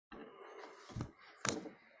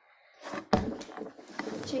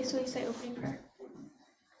Chase, will you say opening prayer?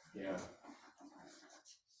 Yeah.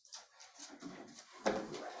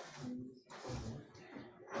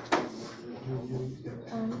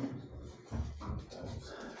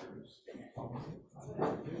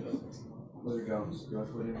 Let it go.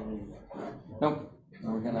 Nope.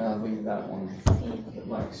 We're gonna leave that one. It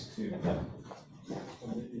likes to.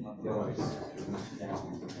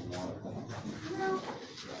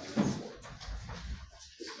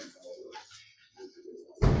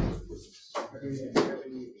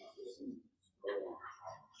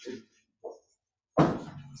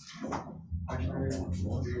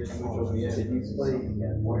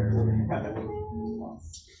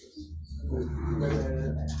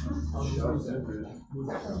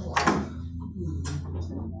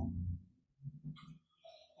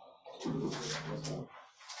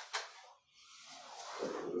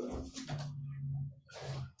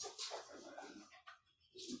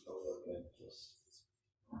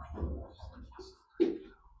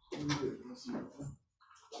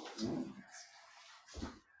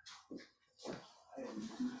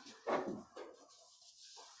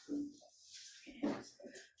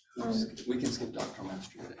 We can skip Dr.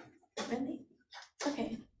 Master today. Really?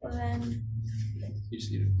 Okay, well then. You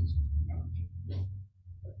just need a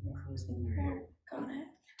Closing prayer. Got it.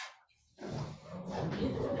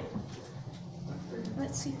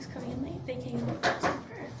 Let's see who's coming in late. They came in late. Closing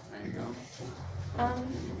prayer. There you go.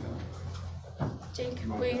 Jake,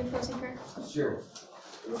 will you closing prayer? Sure.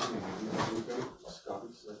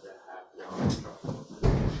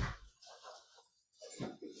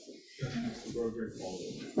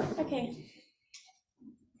 Okay.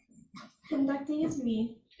 Conducting is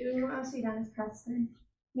me. Doing what must be done is Preston.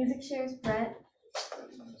 Music share is Brett.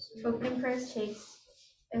 Opening prayer is Chase.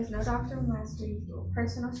 There's no doctor last week.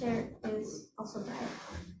 Personal share is also Brett.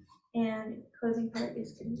 And closing prayer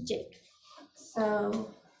is going to be Jake.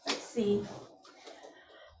 So let's see.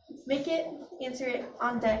 Make it, answer it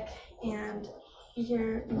on deck, and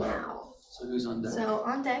here now. So who's on deck? So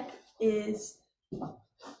on deck is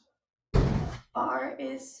Bar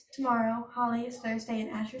is tomorrow, Holly is Thursday, and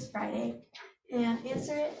Asher is Friday. And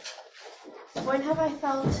answer it. When have I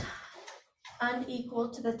felt unequal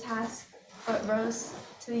to the task but rose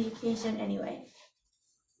to the occasion anyway?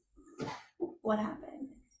 What happened?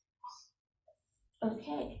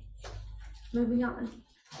 Okay, moving on.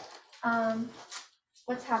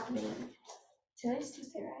 What's happening? Today's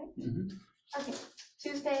Tuesday, right? Mm-hmm. Okay,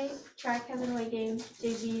 Tuesday, track has an away game,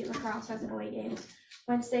 JV lacrosse has an away game.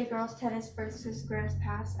 Wednesday, girls tennis versus Grants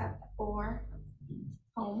Pass at 4,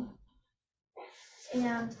 home.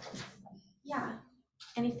 And yeah,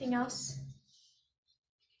 anything else?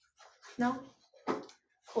 No?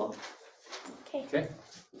 Cool. Okay. Okay,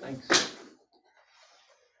 thanks.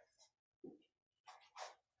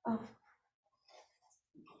 Oh,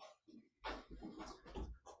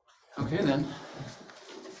 Okay then.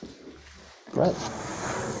 Brett.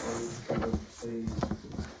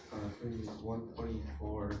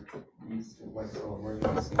 124 East Westall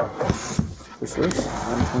Emergency. What's this?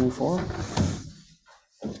 124?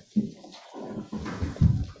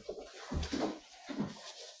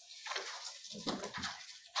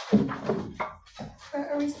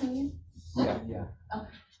 are we singing? Yeah. Yeah.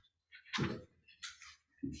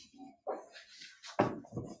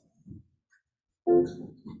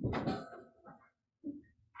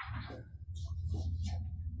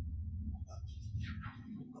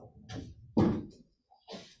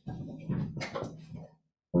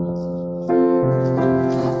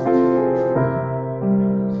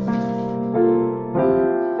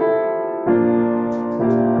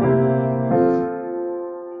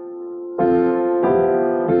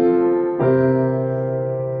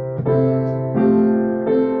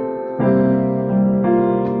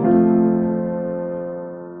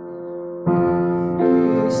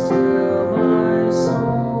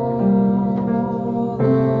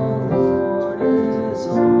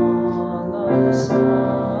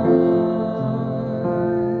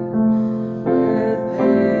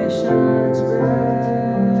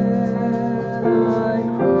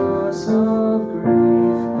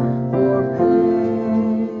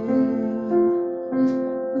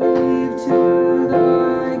 Leave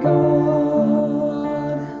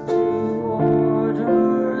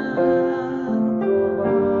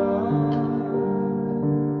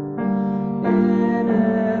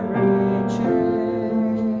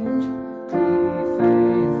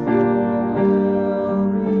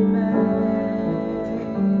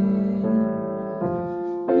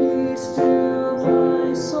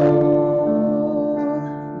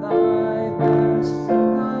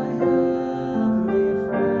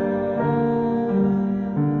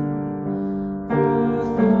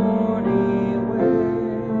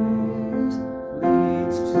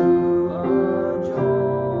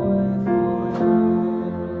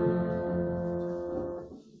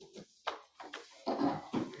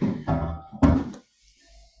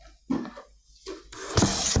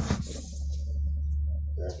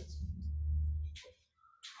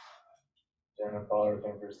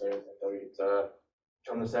listeners. I thought we'd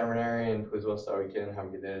come to seminary and quiz us how we can, how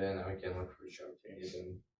we did it, and how we can look for future opportunities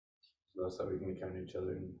and that's how we can encounter each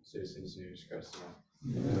other and seriously Jesus Christ.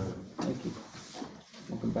 Thank you.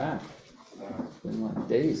 Welcome back. It's been like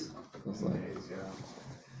days. Feels like. Days, yeah.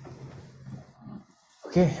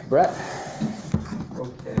 Okay, Brett.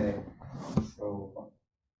 Okay, so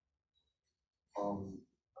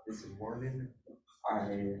this morning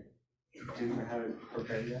I didn't have it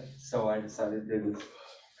prepared yet, so I decided to just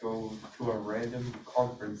go to a random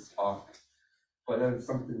conference talk. But then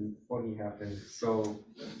something funny happened, so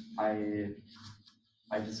I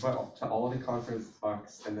just went up to all the conference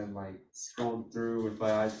talks and then like scrolled through with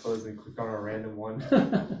my eyes closed and clicked on a random one,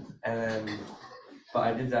 but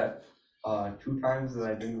I did that 2 times and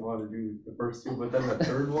I didn't want to do the first 2, but then the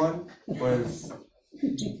third one was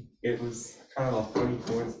kind of a funny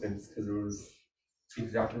coincidence because it was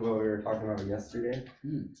exactly what we were talking about yesterday.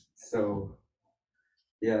 So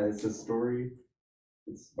yeah, it's a story.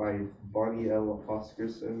 It's by Bonnie L.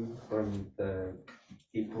 Oscarson from the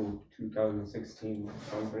April 2016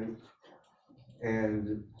 conference,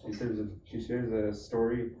 and she shares a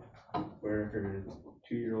story where her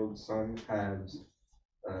 2-year-old son had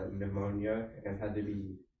pneumonia and had to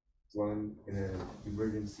be flown in an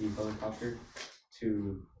emergency helicopter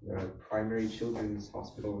to the Primary Children's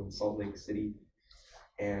Hospital in Salt Lake City,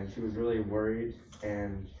 and she was really worried,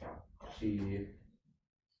 and she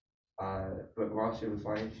but while she was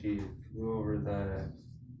flying, she flew over the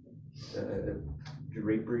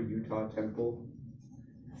Draper, Utah temple,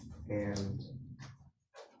 and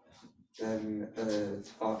then the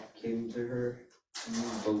thought came to her, do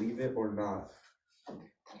you believe it or not?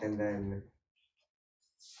 And then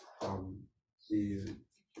she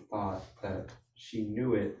thought that she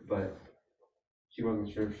knew it, but she wasn't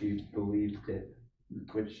sure if she believed it,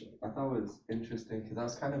 which I thought was interesting because that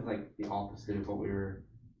was kind of like the opposite of what we were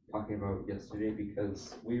talking about yesterday,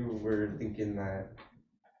 because we were thinking that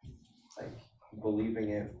like believing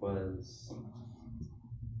it was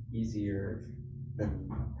easier than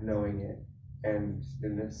knowing it, and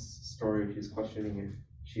in this story she's questioning if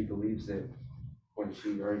she believes it when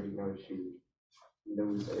she already knows she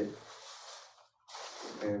knows it.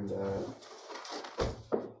 And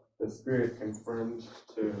the Spirit confirmed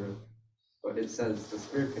to what it says, the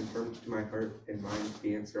Spirit confirmed to my heart and mind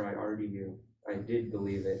the answer I already knew. I did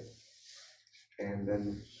believe it. And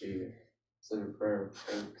then she said a prayer of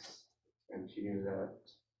thanks, and she knew that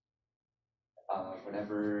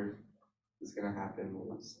whatever was going to happen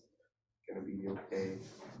was going to be okay.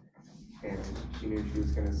 And she knew she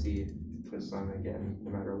was going to see her son again,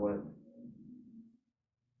 no matter what.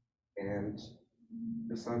 And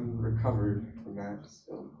her son recovered from that,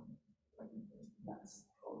 so that's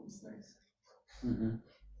always nice. Mm-hmm.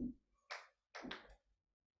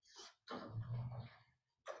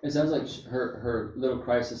 It sounds like her little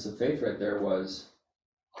crisis of faith right there was,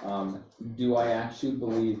 do I actually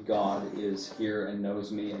believe God is here and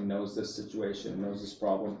knows me and knows this situation, knows this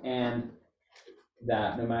problem, and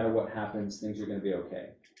that no matter what happens, things are going to be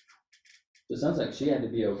okay? So it sounds like she had to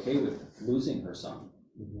be okay with losing her son.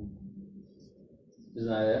 Mm-hmm. Isn't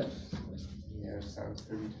that it? Yeah, it sounds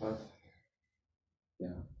pretty tough. Yeah.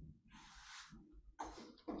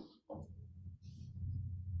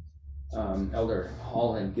 Elder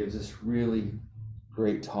Holland gives this really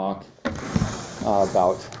great talk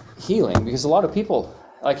about healing, because a lot of people,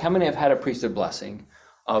 like, how many have had a priesthood blessing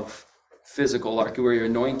of physical, like where you're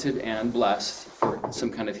anointed and blessed for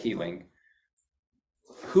some kind of healing?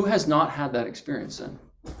 Who has not had that experience then?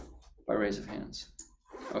 By raise of hands.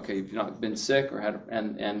 Okay, you've not been sick or had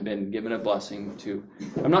and been given a blessing to.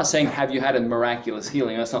 I'm not saying have you had a miraculous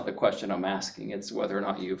healing. That's not the question I'm asking. It's whether or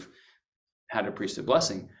not you've had a priesthood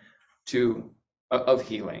blessing of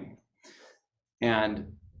healing.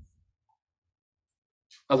 And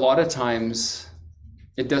a lot of times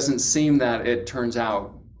it doesn't seem that it turns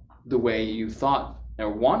out the way you thought or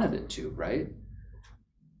wanted it to, right?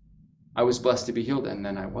 I was blessed to be healed and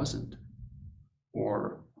then I wasn't.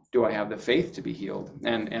 Or do I have the faith to be healed?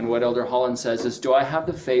 And what Elder Holland says is, do I have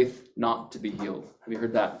the faith not to be healed? Have you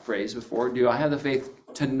heard that phrase before? Do I have the faith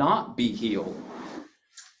to not be healed?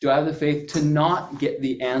 Do I have the faith to not get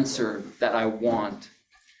the answer that I want?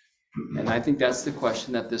 And I think that's the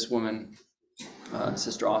question that this woman,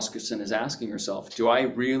 Sister Oscarson, is asking herself. Do I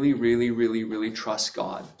really, really, really, really trust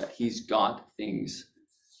God that He's got things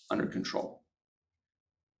under control?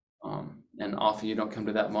 And often you don't come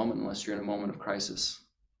to that moment unless you're in a moment of crisis,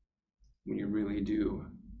 when you really do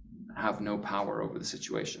have no power over the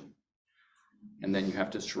situation. And then you have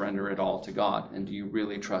to surrender it all to God. And do you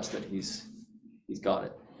really trust that He's got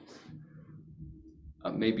it?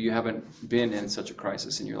 Maybe you haven't been in such a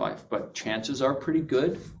crisis in your life, but chances are pretty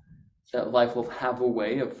good that life will have a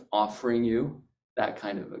way of offering you that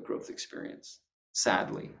kind of a growth experience,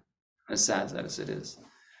 sadly, as sad as it is.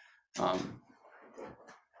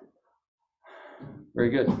 Very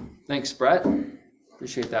good. Thanks, Brett.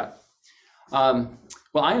 Appreciate that. Well,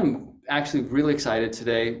 I am actually really excited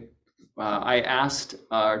today. I asked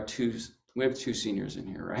we have 2 seniors in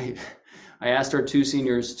here, right? I asked our 2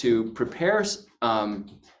 seniors to prepare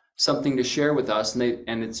something to share with us,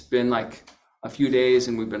 and it's been like a few days,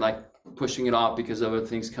 and we've been like pushing it off because of other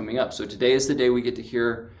things coming up. So today is the day we get to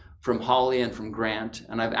hear from Holly and from Grant,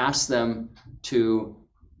 and I've asked them to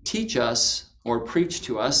teach us or preach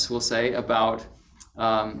to us, we'll say, about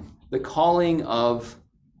the calling of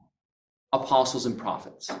apostles and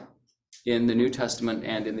prophets in the New Testament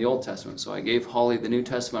and in the Old Testament. So I gave Holly the New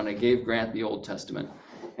Testament, I gave Grant the Old Testament,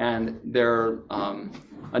 and there are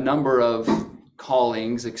a number of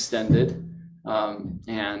callings extended,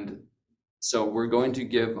 and so we're going to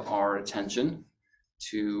give our attention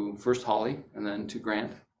to first Holly and then to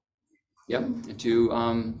Grant. Yep,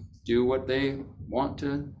 to do what they want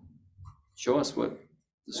to show us what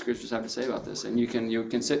the scriptures have to say about this. And you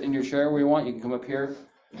can sit in your chair where you want. You can come up here.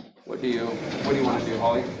 What do you want to do,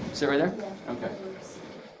 Holly? Sit right there? Yeah. Okay.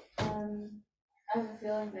 I have a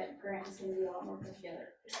feeling that Grant is going to be a lot more put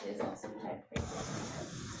together. He is also type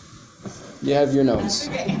You have your notes.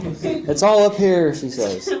 Okay. It's all up here, she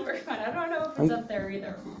says. We're fine. I don't know if it's up there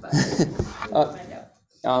either, but we'll find out.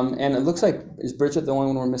 And it looks like, is Bridget the only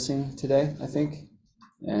one we're missing today, I think?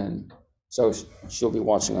 And so she'll be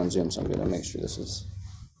watching on Zoom, so I'm going to make sure this is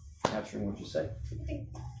capturing what you say. Okay.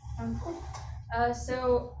 Cool.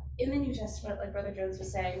 So in the New Testament, like Brother Jones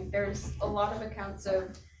was saying, there's a lot of accounts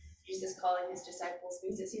of Jesus calling his disciples,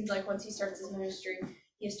 because it seems like once he starts his ministry,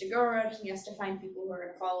 he has to go around, he has to find people who are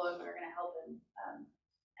going to follow him and are going to help him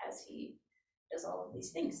as he does all of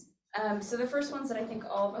these things. So the first ones that I think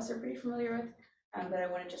all of us are pretty familiar with, that I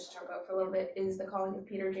want to just talk about for a little bit, is the calling of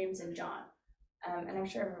Peter, James, and John. And I'm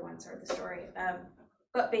sure everyone's heard the story.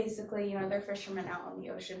 But basically, they're fishermen out on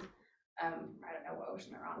the ocean. I don't know what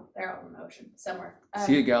ocean they're on. They're out on the ocean somewhere.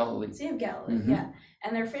 Sea of Galilee. Sea of Galilee, Mhm. yeah.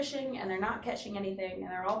 And they're fishing, and they're not catching anything,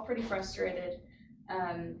 and they're all pretty frustrated.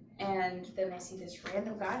 And then they see this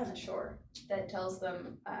random guy on the shore that tells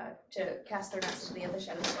them to cast their nets into the other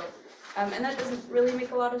side of the boat. And that doesn't really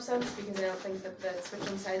make a lot of sense, because I don't think that the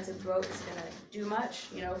switching sides of the boat is going to do much,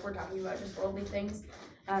 if we're talking about just worldly things.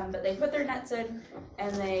 But they put their nets in,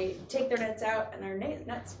 and they take their nets out, and their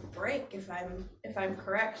nets break, if I'm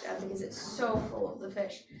correct, because it's so full of the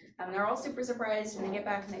fish. They're all super surprised, and they get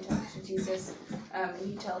back and they talk to Jesus, and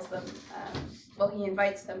he tells them, he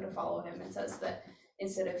invites them to follow him and says that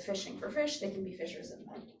instead of fishing for fish, they can be fishers of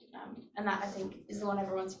men. And that, I think, is the one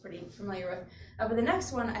everyone's pretty familiar with. But the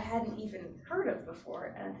next one I hadn't even heard of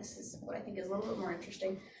before, and this is what I think is a little bit more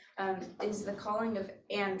interesting, is the calling of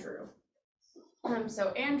Andrew. So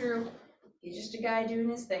Andrew, he's just a guy doing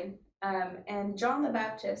his thing. And John the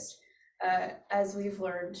Baptist, as we've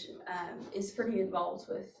learned, is pretty involved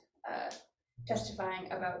with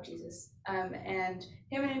testifying about Jesus. And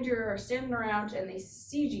him and Andrew are standing around, and they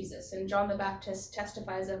see Jesus, and John the Baptist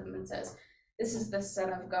testifies of him and says, "This is the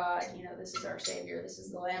Son of God, this is our Savior, this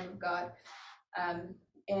is the Lamb of God."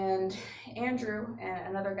 And Andrew and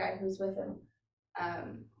another guy who's with him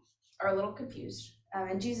are a little confused.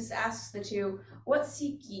 And Jesus asks the two, "What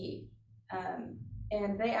seek ye?"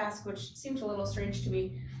 And they ask, which seems a little strange to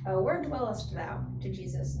me, "Where dwellest thou?" to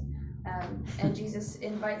Jesus. And Jesus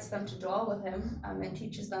invites them to dwell with him and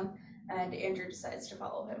teaches them, and Andrew decides to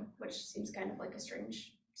follow him, which seems kind of like a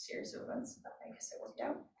strange series of events, but I guess it worked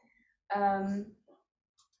out.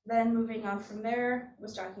 Then moving on from there,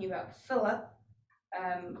 was talking about Philip,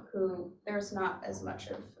 who there's not as much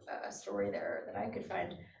of a story there that I could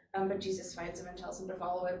find, but Jesus finds him and tells him to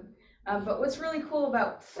follow him. But what's really cool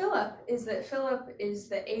about Philip is that Philip is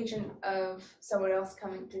the agent of someone else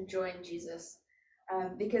coming to join Jesus,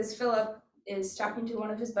 because Philip is talking to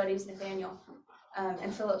one of his buddies, Nathaniel,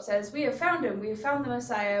 and Philip says, "We have found him, we have found the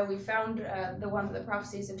Messiah, we found the one that the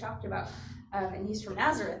prophecies have talked about, and he's from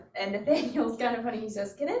Nazareth." And Nathaniel's kind of funny, he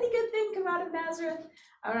says, "Can any good thing come out of Nazareth?"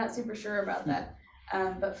 I'm not super sure about that,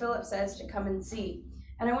 but Philip says to come and see.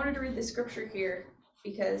 And I wanted to read the scripture here,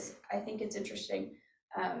 because I think it's interesting,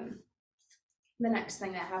 the next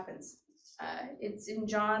thing that happens. It's in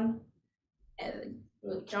John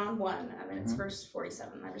 1, it's verse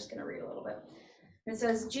 47. I'm just going to read a little bit. It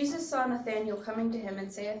says, "Jesus saw Nathanael coming to him,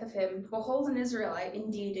 and saith of him, Behold an Israelite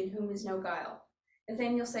indeed, in whom is no guile.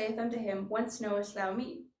 Nathanael saith unto him, Whence knowest thou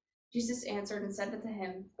me? Jesus answered and said unto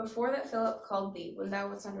him, Before that Philip called thee, when thou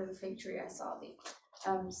wast under the fig tree, I saw thee."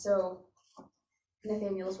 So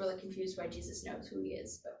Nathanael is really confused why Jesus knows who he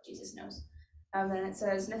is, but Jesus knows. Then it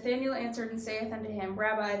says, Nathanael answered and saith unto him,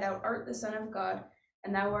 Rabbi, thou art the Son of God,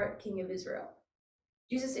 and thou art King of Israel.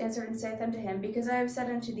 Jesus answered and saith unto him, Because I have said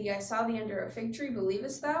unto thee, I saw thee under a fig tree,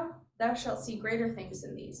 believest thou? Thou shalt see greater things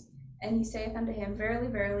than these. And he saith unto him, Verily,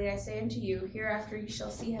 verily, I say unto you, hereafter ye shall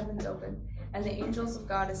see heavens open, and the angels of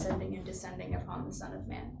God ascending and descending upon the Son of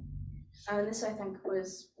Man. And this, I think,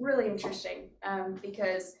 was really interesting,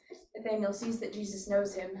 because Nathanael sees that Jesus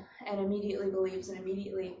knows him and immediately believes and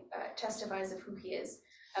immediately testifies of who he is.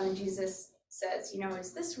 And Jesus says,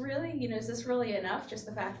 is this really enough, just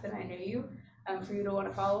the fact that I knew you, for you to want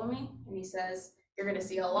to follow me? And he says, you're going to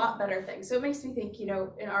see a lot better things. So it makes me think, in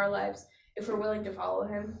our lives, if we're willing to follow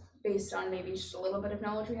him based on maybe just a little bit of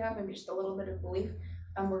knowledge we have, maybe just a little bit of belief,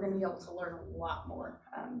 we're going to be able to learn a lot more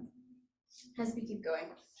as we keep going.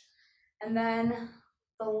 And then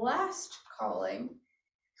the last calling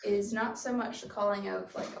is not so much the calling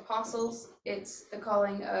of like apostles, it's the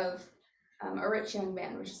calling of a rich young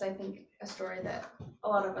man, which is, I think, a story that a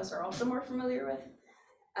lot of us are also more familiar with.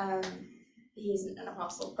 He isn't an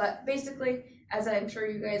apostle, but basically, as I'm sure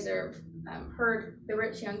you guys have heard, the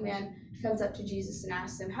rich young man comes up to Jesus and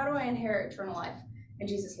asks him, how do I inherit eternal life? And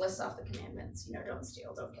Jesus lists off the commandments, don't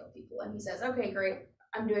steal, don't kill people. And he says, okay, great,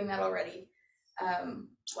 I'm doing that already.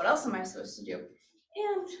 What else am I supposed to do?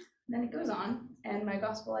 And then it goes on, and my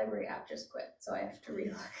gospel library app just quit, so I have to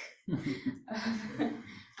relook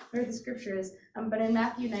where the scripture is. But in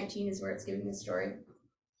Matthew 19 is where it's giving the story.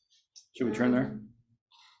 Should we turn there?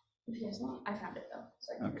 If you guys want, I found it though,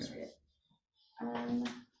 so I can just read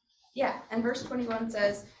it. And verse 21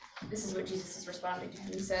 says, this is what Jesus is responding to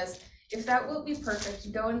him. He says, If thou wilt be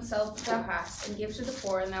perfect, go and sell what thou hast, and give to the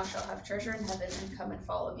poor, and thou shalt have treasure in heaven, and come and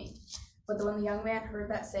follow me. But when the young man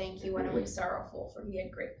heard that saying, he went away sorrowful, for he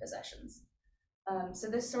had great possessions. So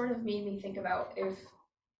this sort of made me think about if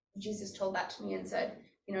Jesus told that to me and said,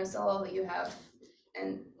 sell all that you have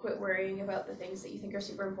and quit worrying about the things that you think are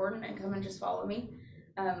super important and come and just follow me.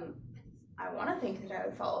 I want to think that I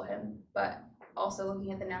would follow him, but also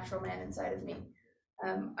looking at the natural man inside of me,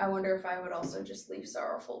 I wonder if I would also just leave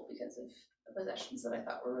sorrowful because of the possessions that I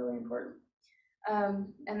thought were really important.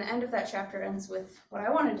 And the end of that chapter ends with what I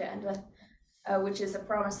wanted to end with, which is a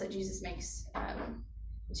promise that Jesus makes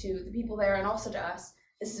to the people there and also to us.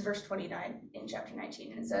 This is verse 29 in chapter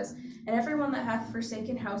 19, and it says, And everyone that hath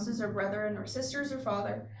forsaken houses or brethren or sisters or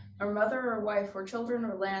father or mother or wife or children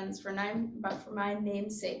or lands for my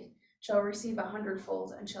name's sake shall receive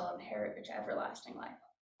 100-fold and shall inherit everlasting life.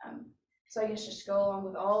 So I guess just to go along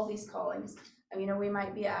with all these callings, we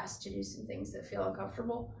might be asked to do some things that feel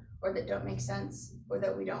uncomfortable or that don't make sense or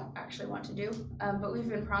that we don't actually want to do. But we've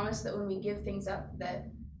been promised that when we give things up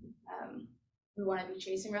that we want to be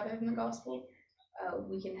chasing rather than the gospel,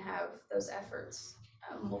 we can have those efforts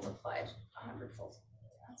multiplied 100-fold.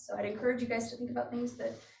 So I'd encourage you guys to think about things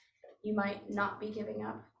that you might not be giving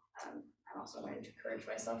up. I'm also going to encourage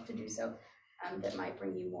myself to do so, that might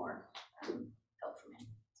bring you more help from him.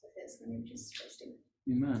 So this, let me just Christ.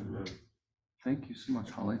 Amen. Thank you so much,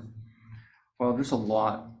 Holly. Well, there's a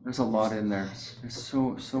lot in there. There's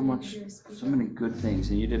so much, so many good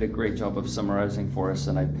things, and you did a great job of summarizing for us,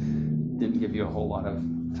 and I didn't give you a whole lot of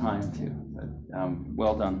time to, but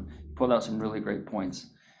well done. You pulled out some really great points.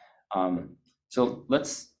 So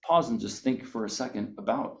let's pause and just think for a second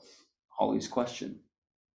about Holly's question,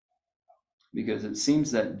 because it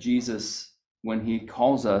seems that Jesus, when he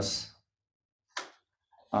calls us,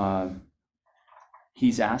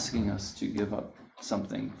 he's asking us to give up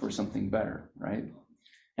something for something better, right?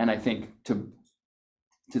 And I think to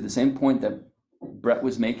the same point that Brett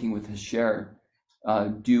was making with his share,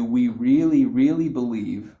 do we really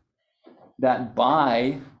believe that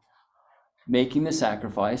by making the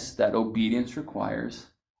sacrifice that obedience requires,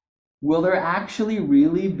 will there actually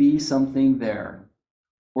really be something there,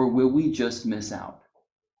 or will we just miss out?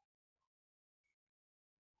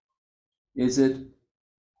 Is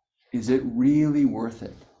it really worth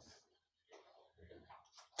it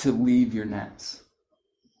to leave your nets?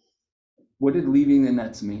 What did leaving the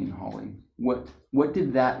nets mean, Holly? What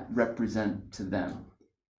did that represent to them?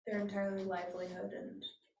 Their entire livelihood and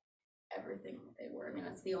everything that they were.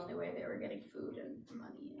 That's the only way they were getting food and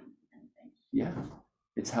money and anything. Yeah.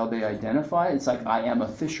 It's how they identify. It's like, I am a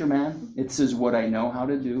fisherman. This is what I know how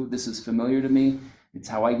to do. This is familiar to me. It's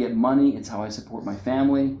how I get money. It's how I support my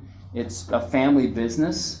family. It's a family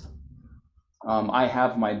business. I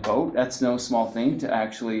have my boat. That's no small thing to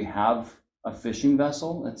actually have a fishing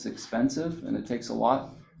vessel. It's expensive and it takes a lot.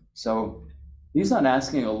 So he's not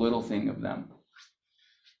asking a little thing of them.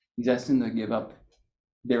 He's asking them to give up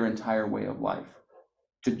their entire way of life.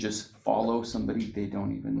 to just follow somebody they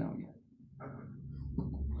don't even know yet.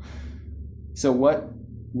 So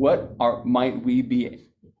might we be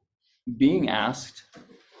being asked,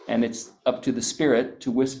 and it's up to the Spirit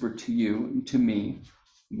to whisper to you and to me,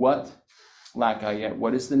 what lack I yet?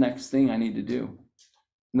 What is the next thing I need to do?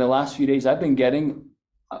 In the last few days, I've been getting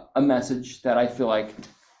a message that I feel like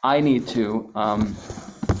I need to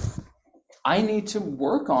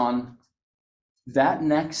work on that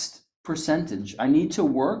next percentage. I need to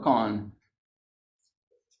work on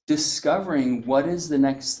discovering what is the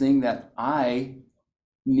next thing that I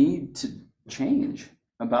need to change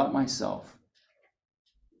about myself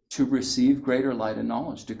to receive greater light and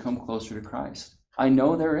knowledge, to come closer to Christ. I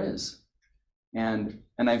know there is. And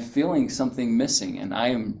I'm feeling something missing, and I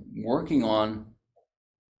am working on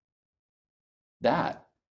that.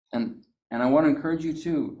 And I want to encourage you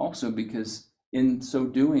too, also, because in so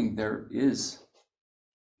doing, there is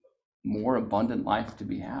more abundant life to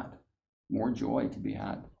be had, more joy to be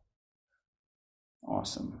had.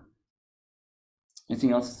 Awesome.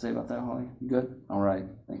 Anything else to say about that, Holly? Good? All right.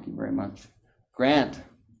 Thank you very much. Grant.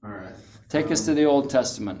 All right. Take us to the Old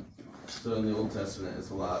Testament. So in the Old Testament, it's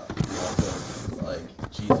a lot of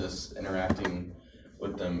like Jesus interacting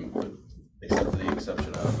with them, except for the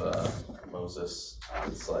exception of Moses.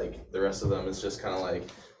 It's like the rest of them is just kind of like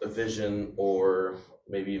a vision or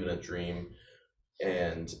maybe even a dream,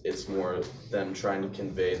 and it's more them trying to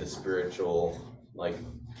convey the spiritual like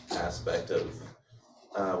aspect of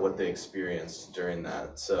what they experienced during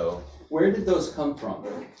that. So where did those come from?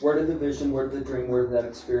 Where did the vision, where did the dream, where did that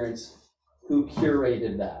experience? Who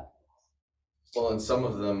curated that? Well, in some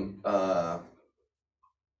of them,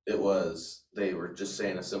 they were just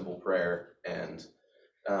saying a simple prayer, and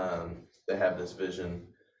they have this vision,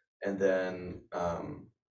 and then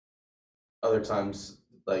other times,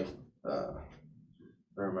 like I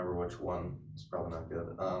don't remember which one. It's probably not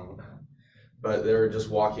good. But they were just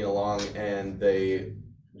walking along, and they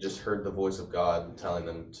just heard the voice of God telling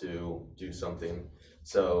them to do something.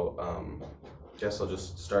 So I guess I'll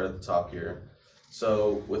just start at the top here.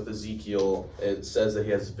 So with Ezekiel, it says that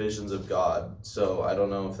he has visions of God. So I don't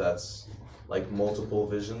know if that's like multiple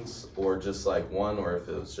visions or just like one, or if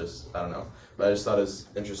it was just, I don't know. But I just thought it was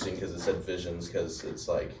interesting because it said visions, because it's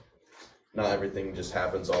like not everything just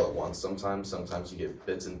happens all at once. Sometimes you get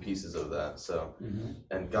bits and pieces of that. So,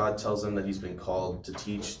 and God tells him that he's been called to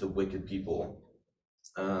teach the wicked people.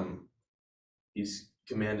 He's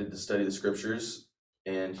commanded to study the scriptures,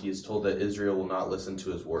 and he is told that Israel will not listen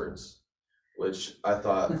to his words, which I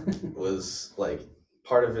thought was like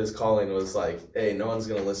part of his calling was like, hey, no one's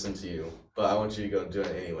going to listen to you, but I want you to go and do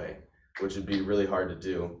it anyway, which would be really hard to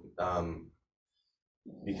do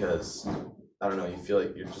because, I don't know, you feel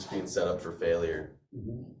like you're just being set up for failure,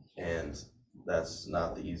 and that's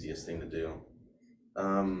not the easiest thing to do.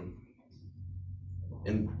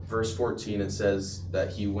 In verse 14, it says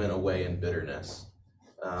that he went away in bitterness.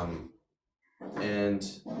 And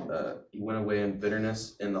he went away in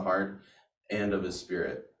bitterness in the heart and of his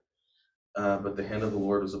spirit. But the hand of the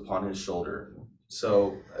Lord was upon his shoulder.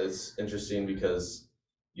 So it's interesting because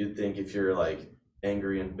you'd think if you're like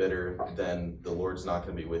angry and bitter, then the Lord's not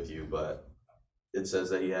going to be with you. But it says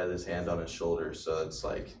that he had his hand on his shoulder. So it's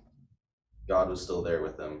like God was still there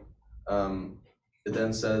with him. It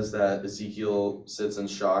then says that Ezekiel sits in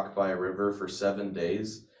shock by a river for 7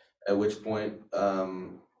 days, at which point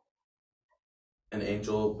an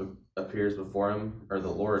angel appears before him, or the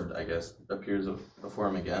Lord, I guess, appears before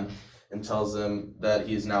him again and tells him that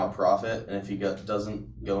he's now a prophet, and if he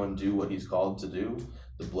doesn't go and do what he's called to do,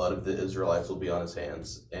 the blood of the Israelites will be on his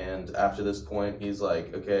hands. And after this point, he's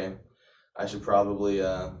like, okay, I should probably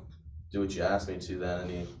do what you asked me to then,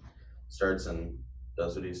 and he starts and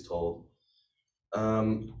does what he's told.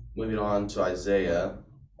 Moving on to Isaiah.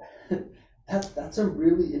 That's a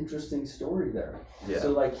really interesting story there. Yeah.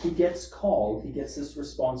 So like he gets called, he gets this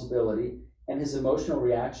responsibility, and his emotional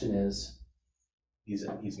reaction is he's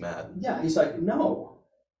mad. Yeah, he's like, no.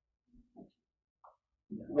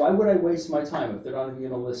 Why would I waste my time if they're not even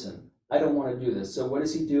gonna listen? I don't want to do this. So what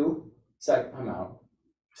does he do? He's like, I'm out.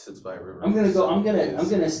 He sits by a river. I'm gonna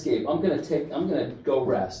escape. I'm gonna go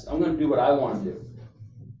rest. I'm gonna do what I want to do.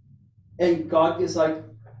 And God is like,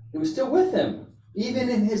 he was still with him. Even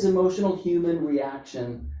in his emotional human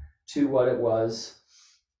reaction to what it was,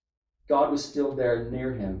 God was still there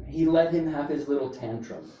near him. He let him have his little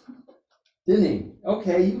tantrum. Didn't he?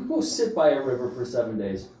 Okay, you go sit by a river for 7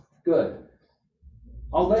 days. Good.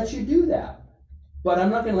 I'll let you do that. But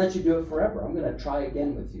I'm not going to let you do it forever. I'm going to try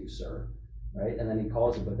again with you, sir. Right? And then he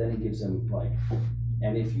calls him, but then he gives him like,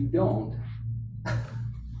 and if you don't,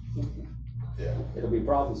 it'll be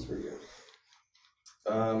problems for you.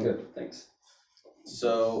 Good, thanks.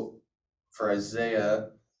 So for Isaiah,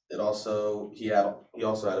 he also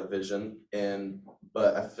had a vision,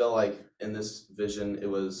 but I feel like in this vision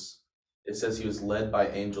it says he was led by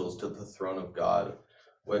angels to the throne of God,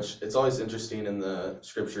 which it's always interesting in the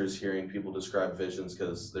scriptures hearing people describe visions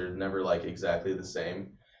because they're never like exactly the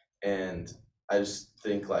same. And I just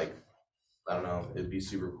think like, I don't know, it'd be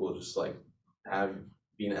super cool just like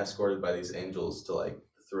being escorted by these angels to like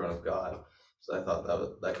the throne of God. So I thought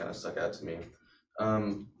that kind of stuck out to me.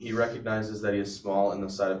 He recognizes that he is small in the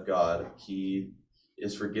sight of God. He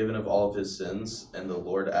is forgiven of all of his sins, and the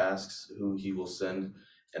Lord asks who he will send.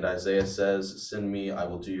 And Isaiah says, "Send me, I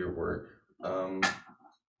will do your work."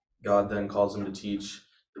 God then calls him to teach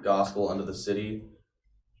the gospel unto the city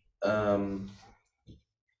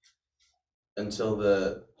until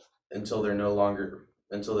the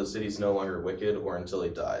city's no longer wicked, or until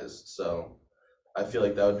he dies. So I feel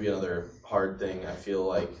like that would be another hard thing. I feel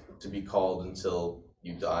like to be called until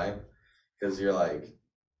you die, because you're like,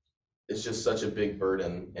 it's just such a big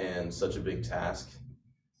burden and such a big task.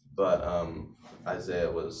 But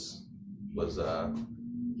Isaiah was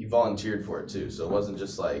he volunteered for it too. So it wasn't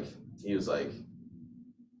just like he was like,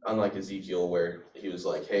 unlike Ezekiel where he was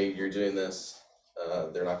like, hey, you're doing this,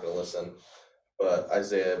 they're not going to listen. But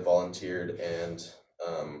Isaiah volunteered, and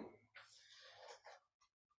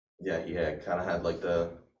he had kind of had like the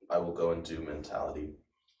I will go and do mentality.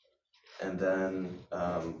 And then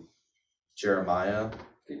Jeremiah.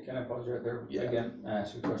 Can I pause you right there? Yeah. Again, I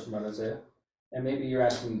ask you a question about Isaiah. And maybe you're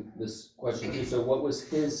asking this question too. So what was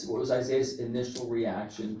Isaiah's initial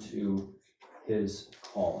reaction to his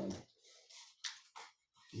calling?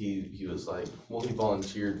 He was like, well, he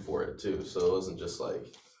volunteered for it too, so it wasn't just like,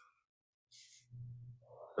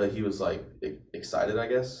 but he was like excited, I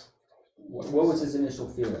guess. What was his initial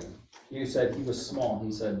feeling? You said he was small.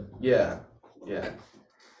 He said, yeah.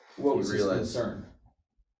 What He was realized- his concern?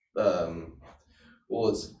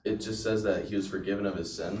 Well, it just says that he was forgiven of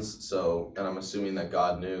his sins. So, and I'm assuming that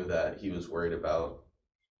God knew that he was worried about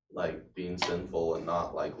like being sinful and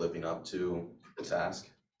not like living up to the task.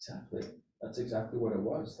 Exactly. That's exactly what it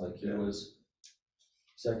was. Like Yeah. he's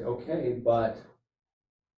like, okay, but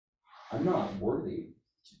I'm not worthy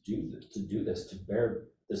to do this, to bear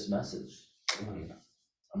this message. I'm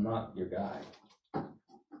not your guy.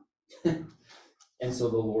 And so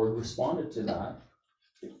the Lord responded to that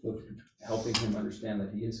with helping him understand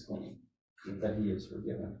that he is clean, that he is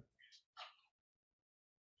forgiven.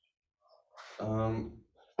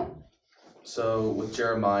 So with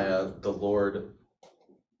Jeremiah, the Lord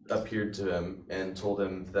appeared to him and told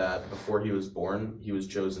him that before he was born, he was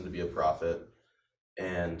chosen to be a prophet.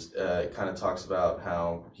 And it kind of talks about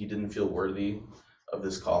how he didn't feel worthy of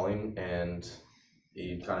this calling, and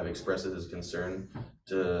he kind of expresses his concern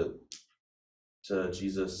to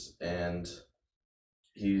Jesus. And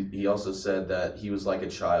he also said that he was like a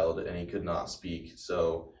child and he could not speak,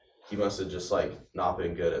 so he must have just like not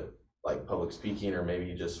been good at like public speaking, or maybe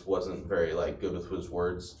he just wasn't very like good with his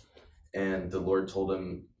words. And the Lord told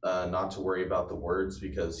him not to worry about the words,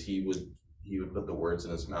 because he would put the words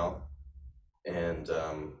in his mouth. And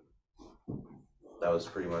that was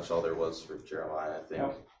pretty much all there was for Jeremiah, I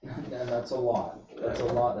think. And that's a lot. That's a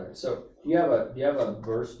lot there. So do you have a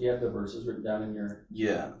verse? Do you have the verses written down in your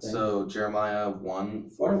Yeah. thing? So Jeremiah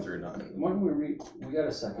 1:4 through 9. Why don't we read? We got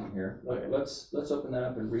a second here. Okay. Let's open that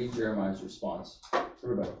up and read Jeremiah's response,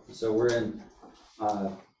 everybody. So we're in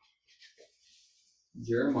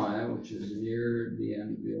Jeremiah, which is near the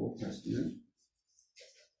end of the Old Testament.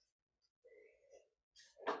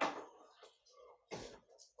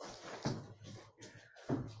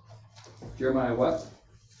 Jeremiah what?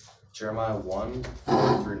 Jeremiah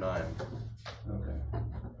 1:4 through 9. Okay.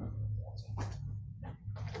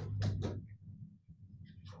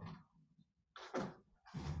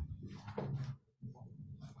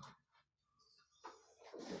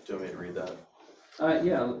 Do you want me to read that?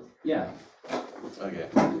 Yeah. Okay.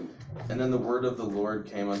 And then the word of the Lord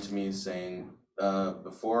came unto me, saying,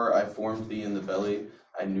 before I formed thee in the belly,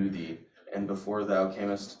 I knew thee, and before thou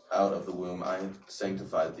camest out of the womb, I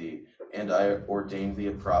sanctified thee, and I ordained thee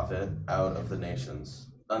a prophet out of the nations,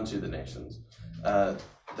 unto the nations.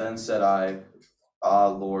 Then said I, Ah,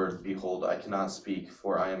 Lord, behold, I cannot speak,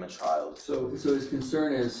 for I am a child. So his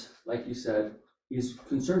concern is, like you said, he's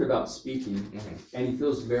concerned about speaking, and he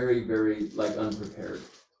feels very, very like unprepared.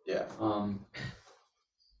 Yeah.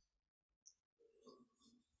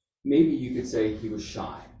 Maybe you could say he was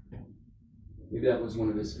shy. Maybe that was one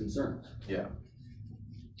of his concerns. Yeah.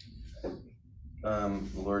 The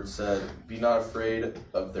Lord said, Be not afraid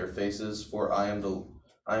of their faces, for I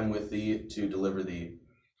am with thee to deliver thee,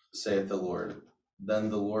 saith the Lord. Then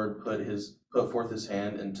the Lord put forth his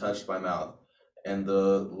hand and touched my mouth. And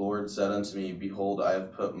the Lord said unto me, Behold, I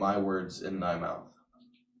have put my words in thy mouth.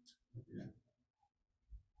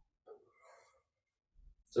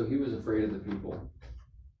 So he was afraid of the people.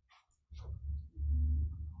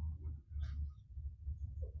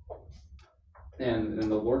 And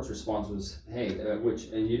the Lord's response was, hey,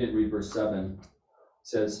 and you didn't read verse 7,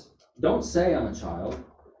 says, don't say I'm a child,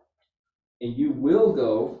 and you will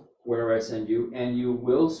go wherever I send you, and you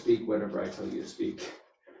will speak whatever I tell you to speak.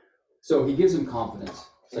 So he gives him confidence.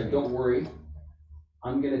 It's like, don't worry,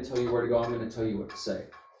 I'm going to tell you where to go, I'm going to tell you what to say.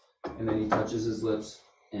 And then he touches his lips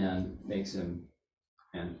and makes him,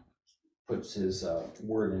 and puts his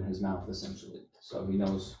word in his mouth, essentially. So he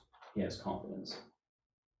knows he has confidence.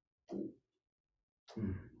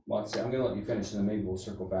 Well, I'm going to let you finish, and then maybe we'll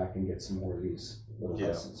circle back and get some more of these little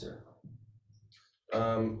lessons here.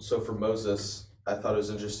 So for Moses, I thought it was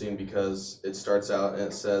interesting because it starts out and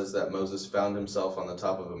it says that Moses found himself on the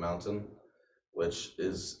top of a mountain, which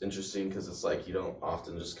is interesting because it's like you don't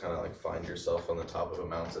often just kind of like find yourself on the top of a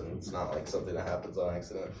mountain. It's not like something that happens on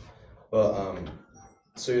accident. But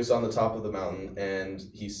so he was on the top of the mountain and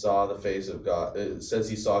he saw the face of God. It says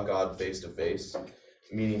he saw God face to face,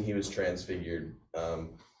 meaning he was transfigured,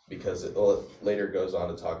 because it later goes on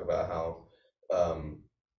to talk about how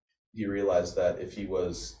he realized that if he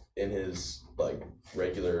was in his like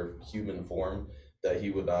regular human form, that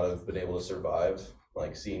he would not have been able to survive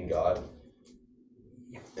like seeing God.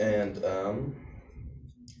 And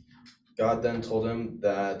God then told him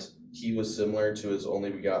that he was similar to his only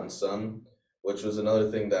begotten son, which was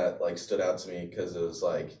another thing that like stood out to me because it was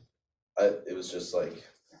like it was just like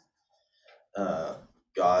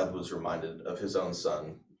God was reminded of his own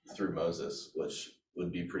son through Moses, which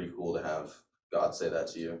would be pretty cool to have God say that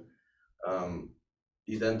to you.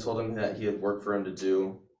 He then told him that he had work for him to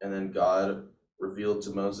do, and then God revealed to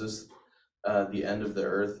Moses the end of the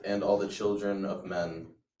earth and all the children of men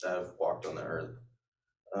that have walked on the earth.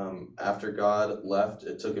 After God left,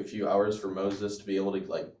 it took a few hours for Moses to be able to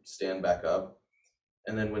like stand back up.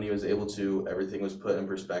 And then when he was able to, everything was put in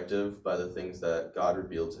perspective by the things that God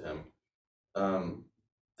revealed to him.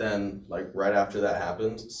 Then like right after that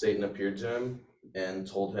happened, Satan appeared to him and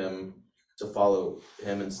told him to follow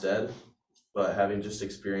him instead. But having just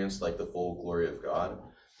experienced like the full glory of God,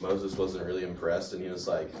 Moses wasn't really impressed, and he was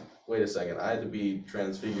like, wait a second, I had to be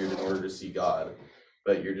transfigured in order to see God,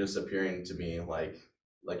 but you're just appearing to me like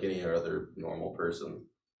any other normal person.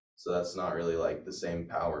 So that's not really like the same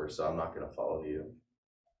power, so I'm not going to follow you.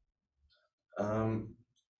 And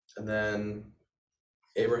then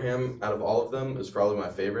Abraham, out of all of them, is probably my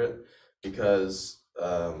favorite because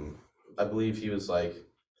I believe he was like,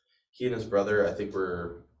 he and his brother, I think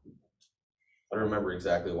I don't remember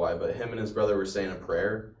exactly why, but him and his brother were saying a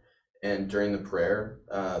prayer, and during the prayer,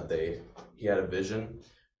 he had a vision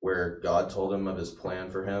where God told him of his plan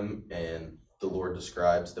for him, and the Lord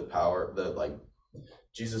describes the power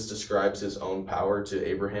Jesus describes his own power to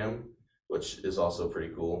Abraham, which is also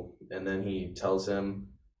pretty cool. And then he tells him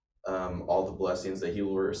all the blessings that he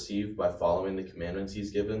will receive by following the commandments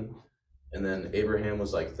he's given. And then Abraham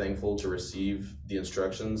was like thankful to receive the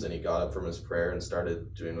instructions, and he got up from his prayer and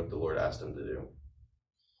started doing what the Lord asked him to do.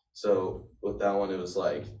 So with that one, it was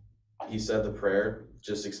like he said the prayer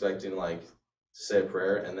just expecting like to say a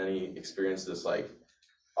prayer, and then he experienced this like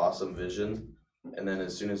awesome vision. And then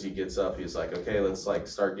as soon as he gets up, he's like, okay, let's like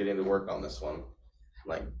start getting to work on this one,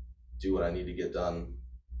 like do what I need to get done.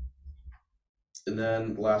 And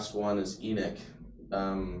then last one is Enoch.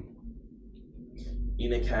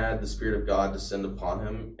 Enoch had the Spirit of God descend upon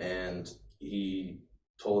him, and he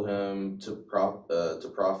told him to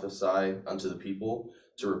prophesy unto the people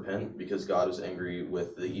to repent because God was angry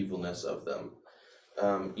with the evilness of them.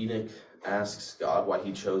 Enoch asks God why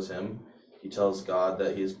he chose him. He tells God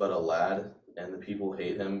that he is but a lad, and the people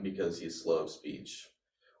hate him because he's slow of speech,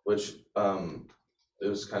 which it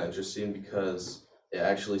was kind of interesting because it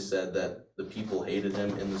actually said that the people hated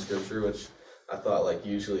him in the scripture, which I thought like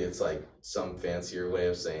usually it's like some fancier way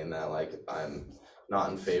of saying that like I'm not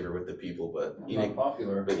in favor with the people, but Enoch,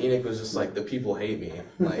 popular. But Enoch was just like, the people hate me,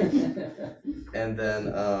 like, and then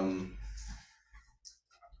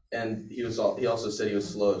and he also said he was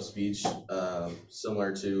slow of speech,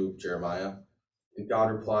 similar to Jeremiah. And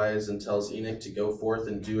God replies and tells Enoch to go forth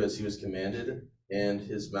and do as he was commanded, and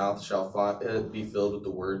his mouth shall be filled with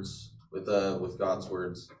the words, with God's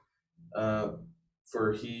words.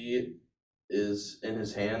 For he is in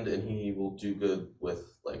his hand, and he will do good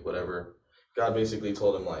with like whatever. God basically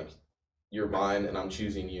told him like, you're mine and I'm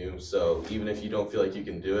choosing you, so even if you don't feel like you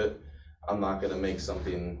can do it, I'm not gonna make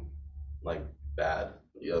something like bad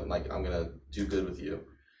like I'm gonna do good with you.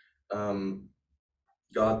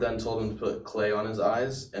 God then told him to put clay on his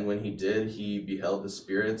eyes, and when he did, he beheld the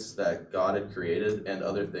spirits that God had created and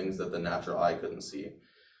other things that the natural eye couldn't see.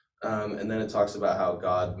 And then it talks about how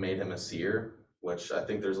God made him a seer, which I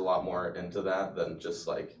think there's a lot more into that than just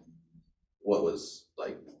like what was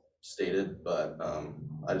like stated, but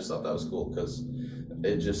I just thought that was cool because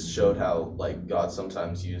it just showed how like God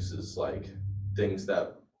sometimes uses like things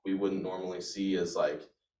that we wouldn't normally see as like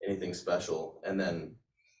anything special, and then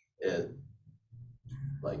it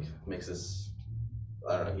like makes us,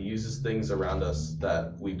 I don't know, he uses things around us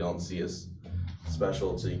that we don't see as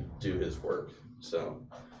special to do his work. So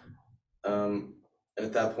and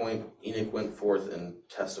at that point Enoch went forth and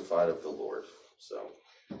testified of the Lord. So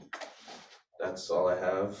that's all I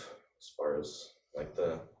have as far as like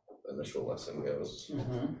the initial lesson goes.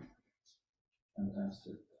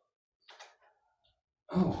 Fantastic.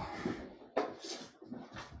 Oh.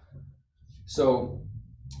 So,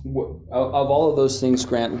 of all of those things,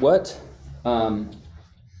 Grant, what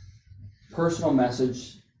personal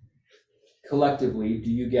message collectively do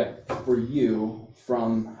you get for you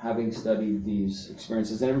from having studied these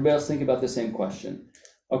experiences? And everybody else think about the same question.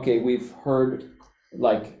 Okay, we've heard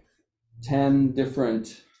like 10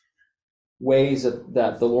 different ways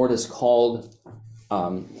that the Lord has called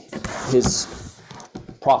his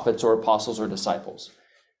prophets or apostles or disciples.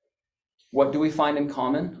 What do we find in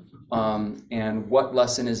common? And what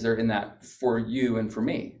lesson is there in that for you and for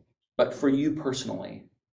me, but for you personally?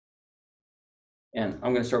 And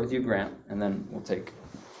I'm going to start with you, Grant, and then we'll take.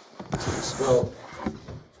 Well,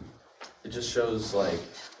 it just shows like,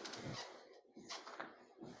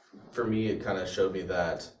 for me, it kind of showed me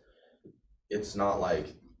that it's not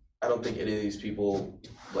like, I don't think any of these people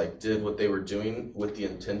like did what they were doing with the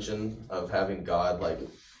intention of having God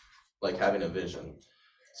like having a vision.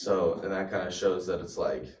 So, and that kind of shows that it's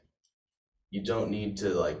like, you don't need to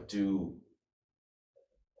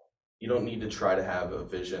try to have a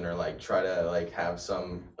vision or like try to like have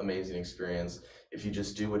some amazing experience. If you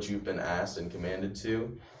just do what you've been asked and commanded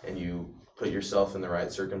to, and you put yourself in the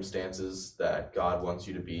right circumstances that God wants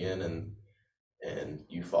you to be in, and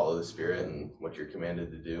you follow the Spirit and what you're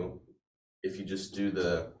commanded to do, if you just do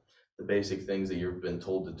the basic things that you've been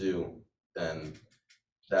told to do, then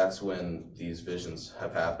that's when these visions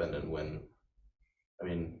have happened. And when, I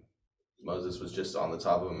mean, Moses was just on the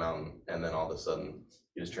top of a mountain, and then all of a sudden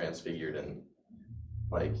he was transfigured, and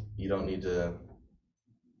like, you don't need to,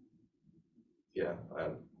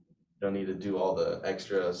 don't need to do all the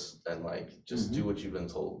extras, and like, just do what you've been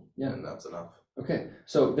told, and that's enough. Okay,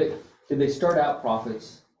 so did they start out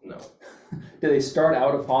prophets? No. Did they start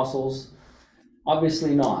out apostles?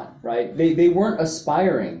 Obviously not, right? They weren't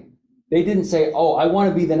aspiring. They didn't say, oh, I want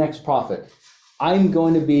to be the next prophet. I'm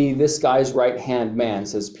going to be this guy's right-hand man,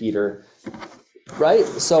 says Peter, right?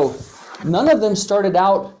 So none of them started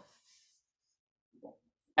out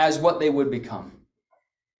as what they would become.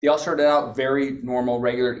 They all started out very normal,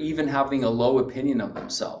 regular, even having a low opinion of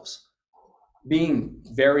themselves, being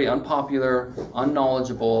very unpopular,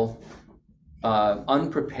 unknowledgeable,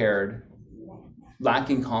 unprepared,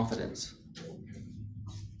 lacking confidence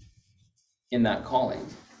in that calling.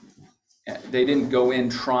 They didn't go in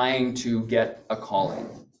trying to get a calling.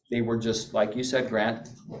 They were just, like you said, Grant,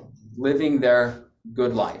 living their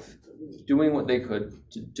good life, doing what they could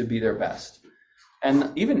to be their best.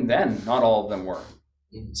 And even then, not all of them were.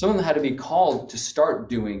 Some of them had to be called to start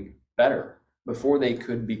doing better before they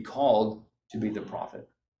could be called to be the prophet.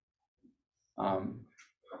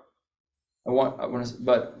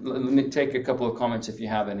 But let me take a couple of comments if you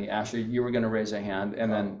have any. Ashley, you were going to raise a hand,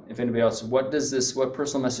 and then if anybody else, what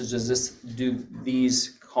personal message do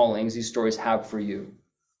these callings, these stories have for you?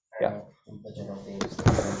 Yeah. The general theme is that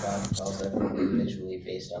God calls everyone individually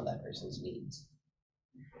based on that person's needs.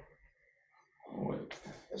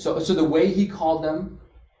 So the way he called them,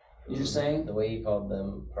 you're saying? The way he called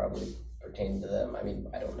them probably pertained to them. I mean,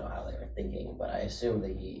 I don't know how they were thinking, but I assume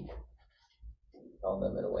that he called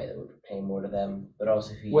them in a way that would pertain more to them. But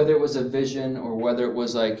also, whether it was a vision or whether it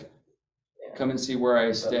was like, come and see where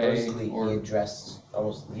I stay. Or he addressed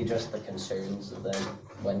the concerns of them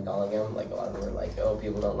when calling him. Like, a lot of them were like, "Oh,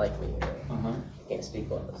 people don't like me," or "I can't speak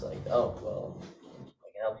well." It's like, "Oh, well, I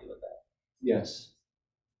can help you with that." Yes.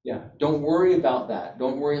 Yeah. Don't worry about that.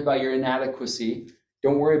 Don't worry about your inadequacy.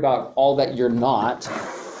 Don't worry about all that you're not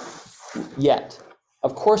yet.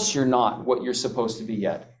 Of course you're not what you're supposed to be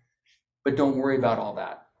yet. But don't worry about all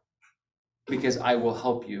that, because I will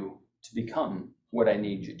help you to become what I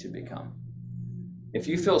need you to become. If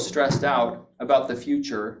you feel stressed out about the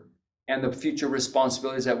future and the future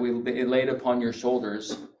responsibilities that we laid upon your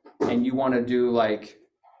shoulders, and you want to do like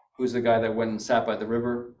who's the guy that went and sat by the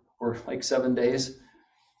river for like 7 days,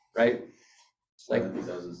 right? Like,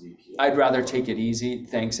 I'd rather take it easy,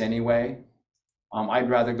 thanks anyway. I'd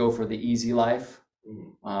rather go for the easy life.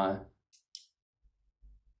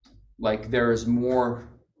 Like, there is more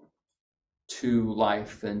to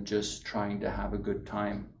life than just trying to have a good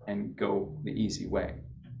time and go the easy way.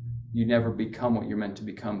 You never become what you're meant to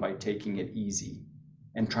become by taking it easy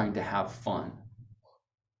and trying to have fun.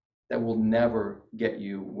 That will never get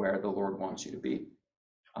you where the Lord wants you to be.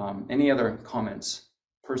 Any other comments,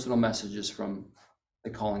 personal messages from the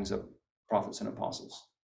callings of prophets and apostles?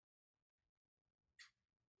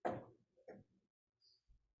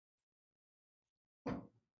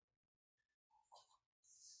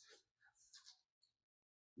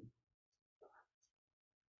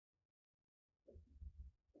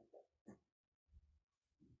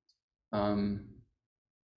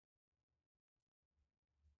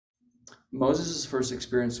 Moses' first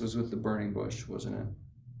experience was with the burning bush, wasn't it?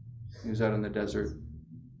 He was out in the desert.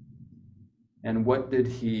 And what did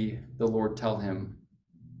the Lord tell him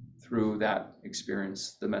through that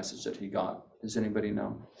experience, the message that he got? Does anybody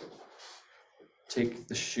know? Take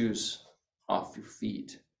the shoes off your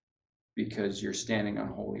feet because you're standing on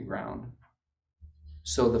holy ground.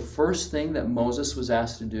 So the first thing that Moses was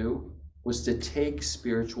asked to do was to take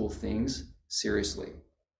spiritual things seriously,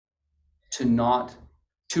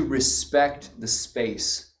 to respect the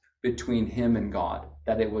space between him and God,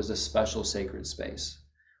 that it was a special sacred space,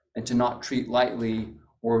 and to not treat lightly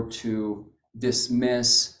or to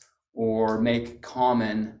dismiss or make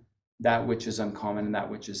common that which is uncommon and that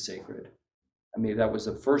which is sacred. I mean, that was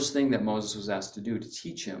the first thing that Moses was asked to do, to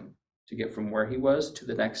teach him to get from where he was to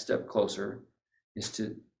the next step closer, is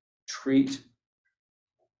to treat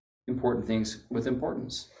important things with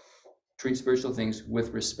importance, treat spiritual things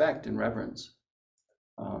with respect and reverence.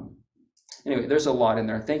 Anyway, there's a lot in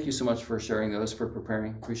there. Thank you so much for sharing those, for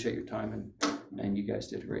preparing. Appreciate your time, and you guys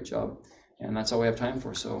did a great job. And that's all we have time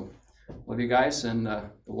for. So love you guys, and the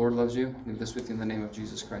Lord loves you. Leave this with you in the name of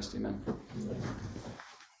Jesus Christ. Amen.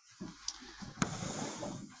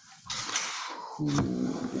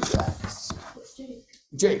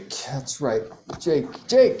 Jake, that's right. Jake.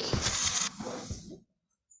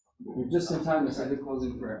 You're just in time to say the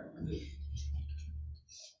closing prayer.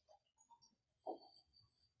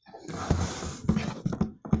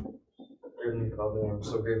 Heavenly Father, I'm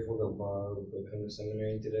so grateful that we come to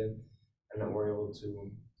seminary today and that we're able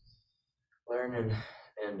to learn and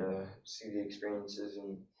see the experiences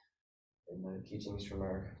and the teachings from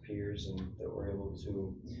our peers, and that we're able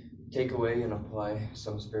to take away and apply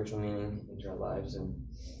some spiritual meaning into our lives and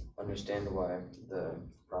understand why the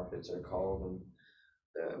prophets are called and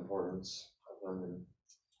the importance of them. And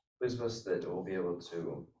please bless us that we'll be able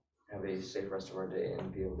to have a safe rest of our day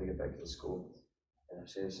and be able to get back to the school. And I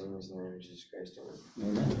say this in the name of Jesus Christ.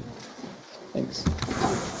 Amen. Amen. Thanks.